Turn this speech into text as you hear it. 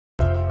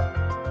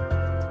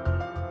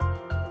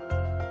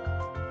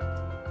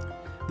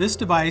This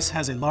device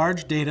has a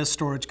large data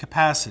storage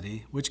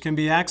capacity, which can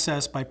be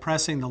accessed by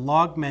pressing the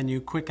Log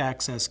menu Quick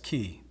Access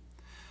key.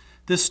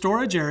 This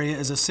storage area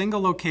is a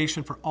single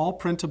location for all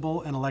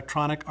printable and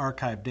electronic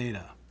archive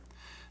data.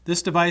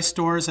 This device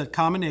stores a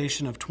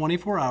combination of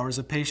 24 hours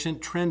of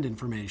patient trend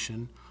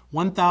information,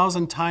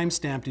 1,000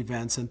 time-stamped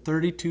events, and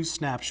 32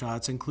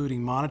 snapshots,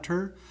 including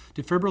monitor,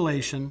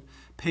 defibrillation,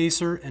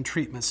 pacer, and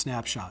treatment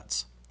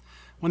snapshots.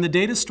 When the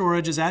data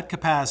storage is at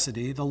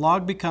capacity, the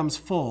log becomes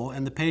full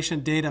and the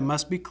patient data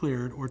must be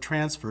cleared or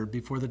transferred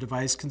before the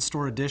device can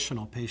store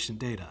additional patient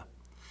data.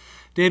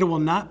 Data will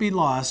not be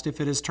lost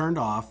if it is turned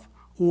off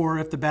or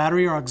if the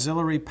battery or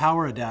auxiliary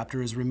power adapter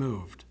is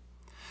removed.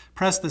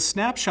 Press the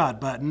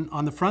Snapshot button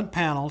on the front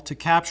panel to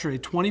capture a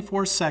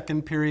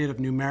 24-second period of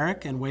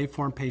numeric and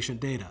waveform patient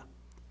data.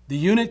 The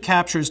unit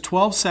captures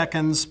 12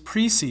 seconds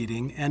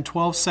preceding and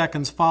 12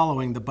 seconds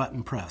following the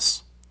button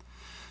press.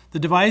 The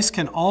device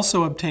can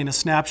also obtain a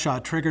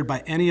snapshot triggered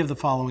by any of the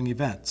following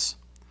events: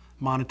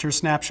 monitor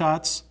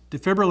snapshots,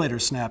 defibrillator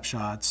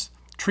snapshots,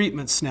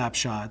 treatment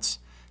snapshots,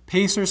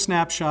 pacer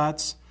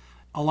snapshots,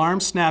 alarm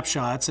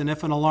snapshots, and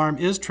if an alarm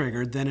is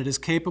triggered, then it is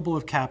capable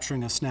of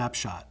capturing a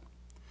snapshot.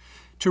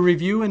 To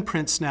review and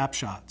print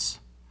snapshots,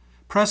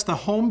 press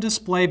the Home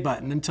Display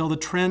button until the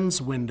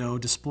Trends window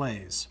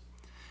displays.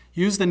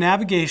 Use the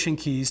navigation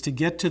keys to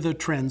get to the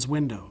Trends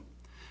window.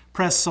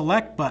 Press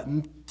Select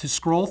button to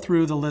scroll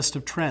through the list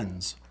of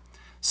trends.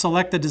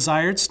 Select the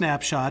desired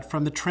snapshot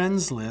from the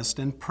Trends list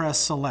and press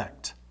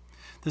Select.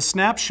 The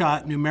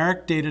snapshot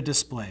numeric data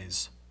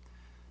displays.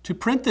 To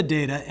print the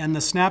data and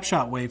the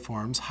snapshot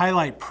waveforms,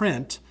 highlight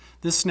Print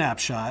the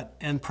snapshot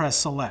and press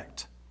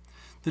Select.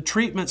 The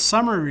Treatment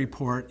Summary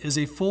Report is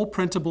a full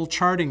printable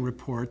charting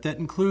report that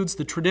includes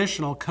the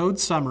traditional code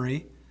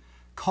summary,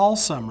 call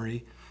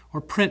summary, or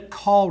print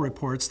call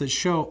reports that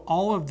show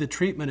all of the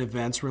treatment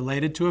events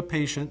related to a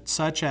patient,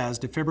 such as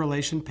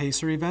defibrillation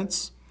pacer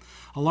events,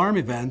 alarm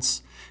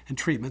events, and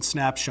treatment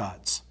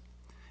snapshots.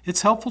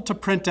 It's helpful to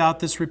print out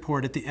this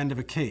report at the end of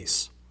a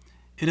case.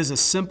 It is a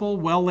simple,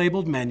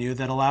 well-labeled menu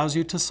that allows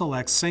you to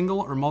select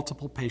single or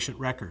multiple patient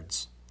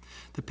records.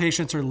 The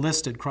patients are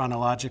listed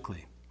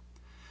chronologically.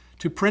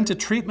 To print a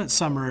treatment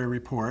summary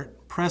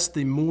report, press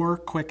the More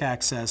Quick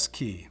Access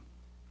key.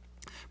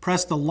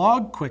 Press the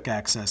Log Quick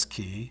Access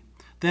key,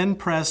 then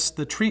press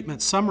the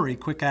Treatment Summary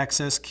Quick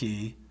Access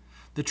key.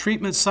 The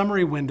Treatment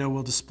Summary window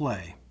will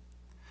display.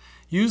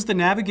 Use the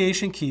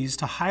navigation keys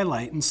to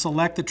highlight and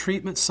select the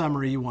treatment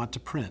summary you want to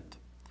print.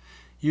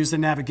 Use the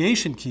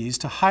navigation keys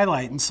to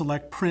highlight and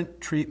select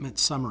Print Treatment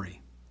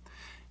Summary.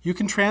 You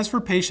can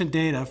transfer patient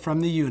data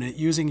from the unit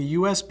using a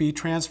USB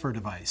transfer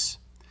device.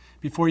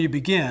 Before you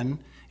begin,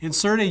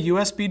 insert a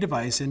USB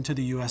device into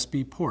the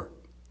USB port.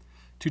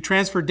 To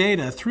transfer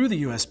data through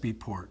the USB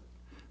port,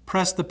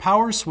 press the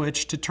power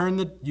switch to turn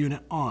the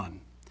unit on.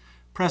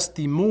 Press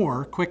the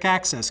More Quick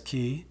Access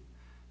key,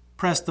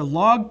 press the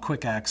Log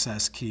Quick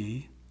Access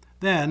key,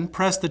 then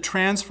press the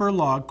Transfer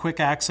Log Quick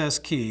Access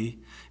key.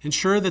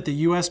 Ensure that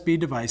the USB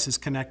device is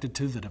connected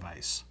to the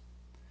device.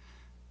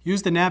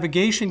 Use the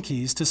navigation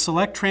keys to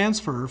select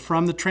Transfer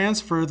from the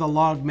Transfer the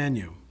Log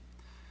menu.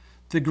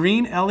 The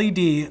green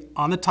LED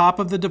on the top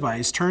of the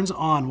device turns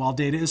on while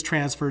data is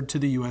transferred to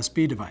the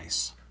USB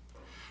device.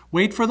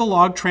 Wait for the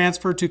log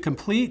transfer to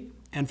complete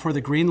and for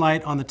the green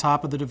light on the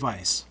top of the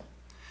device.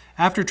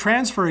 After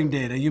transferring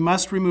data, you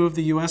must remove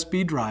the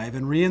USB drive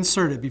and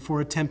reinsert it before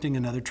attempting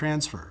another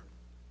transfer.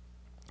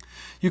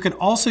 You can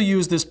also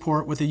use this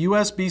port with a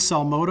USB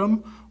cell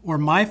modem or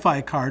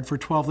MiFi card for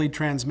 12-lead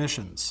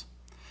transmissions.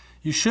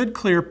 You should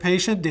clear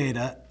patient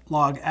data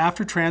log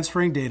after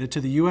transferring data to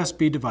the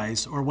USB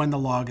device or when the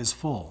log is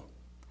full.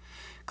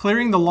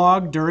 Clearing the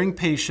log during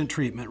patient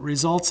treatment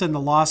results in the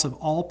loss of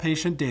all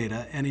patient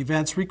data and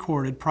events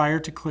recorded prior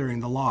to clearing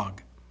the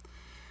log.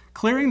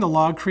 Clearing the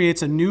log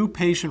creates a new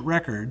patient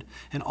record,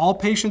 and all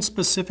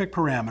patient-specific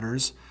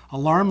parameters,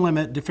 alarm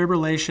limit,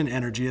 defibrillation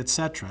energy,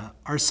 etc.,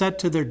 are set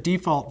to their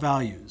default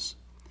values.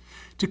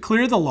 To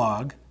clear the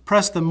log,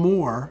 press the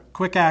More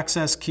Quick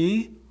Access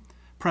key,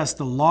 press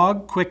the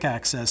Log Quick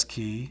Access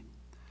key,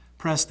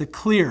 press the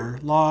Clear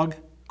Log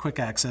Quick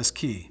Access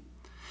key.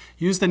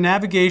 Use the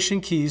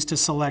navigation keys to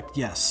select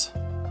Yes.